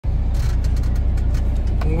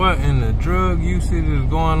What in the drug usage is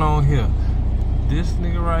going on here? This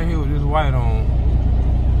nigga right here with this white on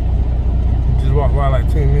just walked by like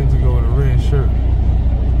 10 minutes ago with a red shirt.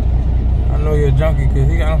 I know you're a junkie because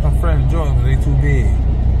he got on some fresh joints, but they too big.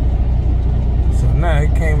 So now he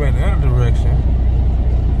came back the other direction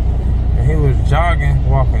and he was jogging,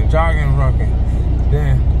 walking,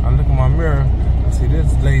 Then I look in my mirror, I see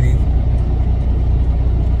this lady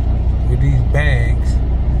with these bags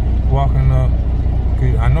walking up.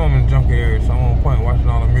 I know I'm in the junkie area, so I'm on point watching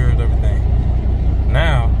all the mirrors and everything.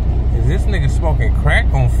 Now, is this nigga smoking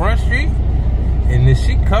crack on Front Street? And is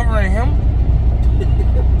she covering him?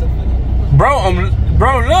 Bro,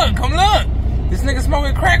 look, come look. This nigga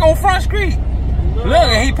smoking crack on Front Street. No. Look,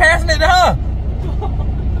 and he passing it to her.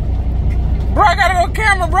 Bro, I got it on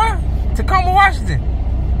camera, bro. Tacoma, Washington.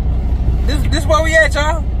 This where we at,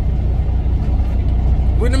 y'all.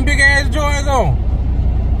 With them big ass Jordans on.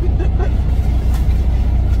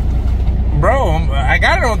 Bro, I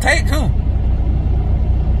got it on tape too.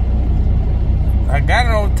 I got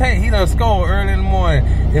it on tape. He done scored early in the morning.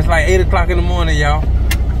 It's like 8 o'clock in the morning, y'all.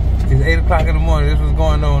 It's 8 o'clock in the morning. This was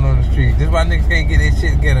going on the street. This why niggas can't get their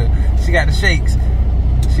shit together. She got the shakes.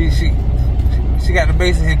 She got the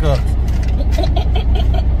basic hiccups.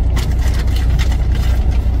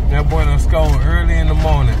 That boy done scored early in the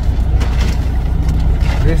morning.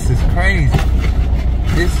 This is crazy.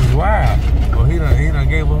 This is wild. Oh, he done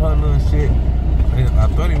gave her little shit. I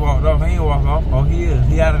thought he walked off. He ain't walk off. Oh, he is.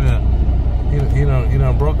 He out of there. He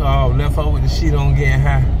done broke her off, left her with the sheet on getting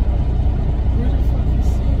high. Where the fuck you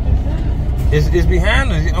see that? It's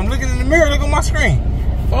behind us. I'm looking in the mirror. Look on my screen.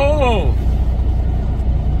 Oh.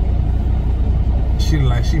 She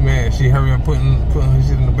like, she mad. She hurry up putting her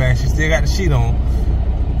shit in the bag. She still got the sheet on.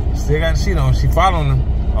 She following him.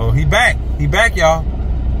 Oh, he back. He back, y'all.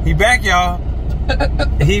 He back, y'all.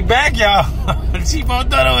 He back, y'all. She both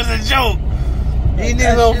thought it was a joke. He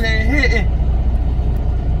that shit ain't hitting.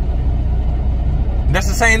 That's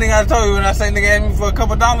the same thing I told you when I say nigga asked me for a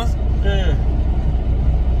couple dollars. Yeah.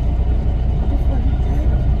 What the fuck he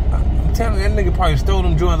did? I'm telling you, that nigga probably stole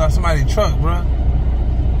them joints out somebody's truck, bro.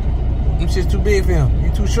 Them shit's too big for him. He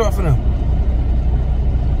too short for them.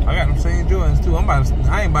 I got them same joints too.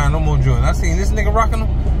 I ain't buying no more joints. I seen this nigga rocking them.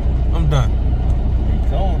 I'm done. He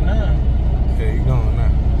gone now. Yeah, he gone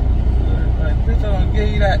now. Like, bitch, I don't give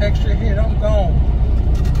you that extra hit. I'm gone.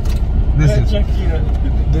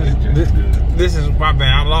 This is my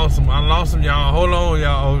bad. I lost him, y'all. Hold on,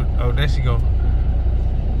 y'all. Oh, there she go.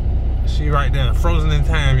 She right there. Frozen in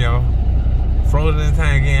time, y'all. Frozen in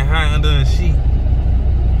time, getting high under the sheet.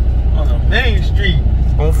 On the main street.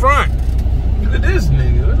 On front. Look at this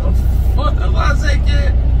nigga. What the fuck? I say,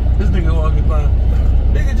 kid? This nigga walking by.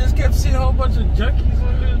 Nigga just kept seeing a whole bunch of junkies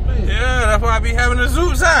on this bitch. Yeah, that's why I be having the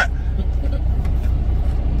zoops out.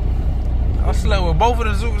 I slept with both of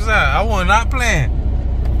the zoops out. I was not playing.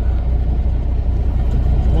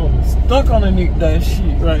 I'm stuck underneath that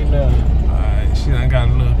shit right now. Alright, she done got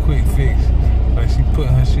a little quick fix. Like she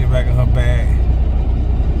putting her shit back in her bag.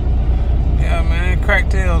 Yeah, man, crack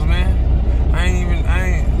tails, man.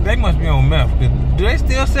 They must be on meth. Do they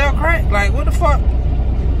still sell crack? Like, what the fuck?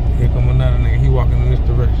 Here come another nigga. He walking in this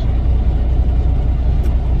direction.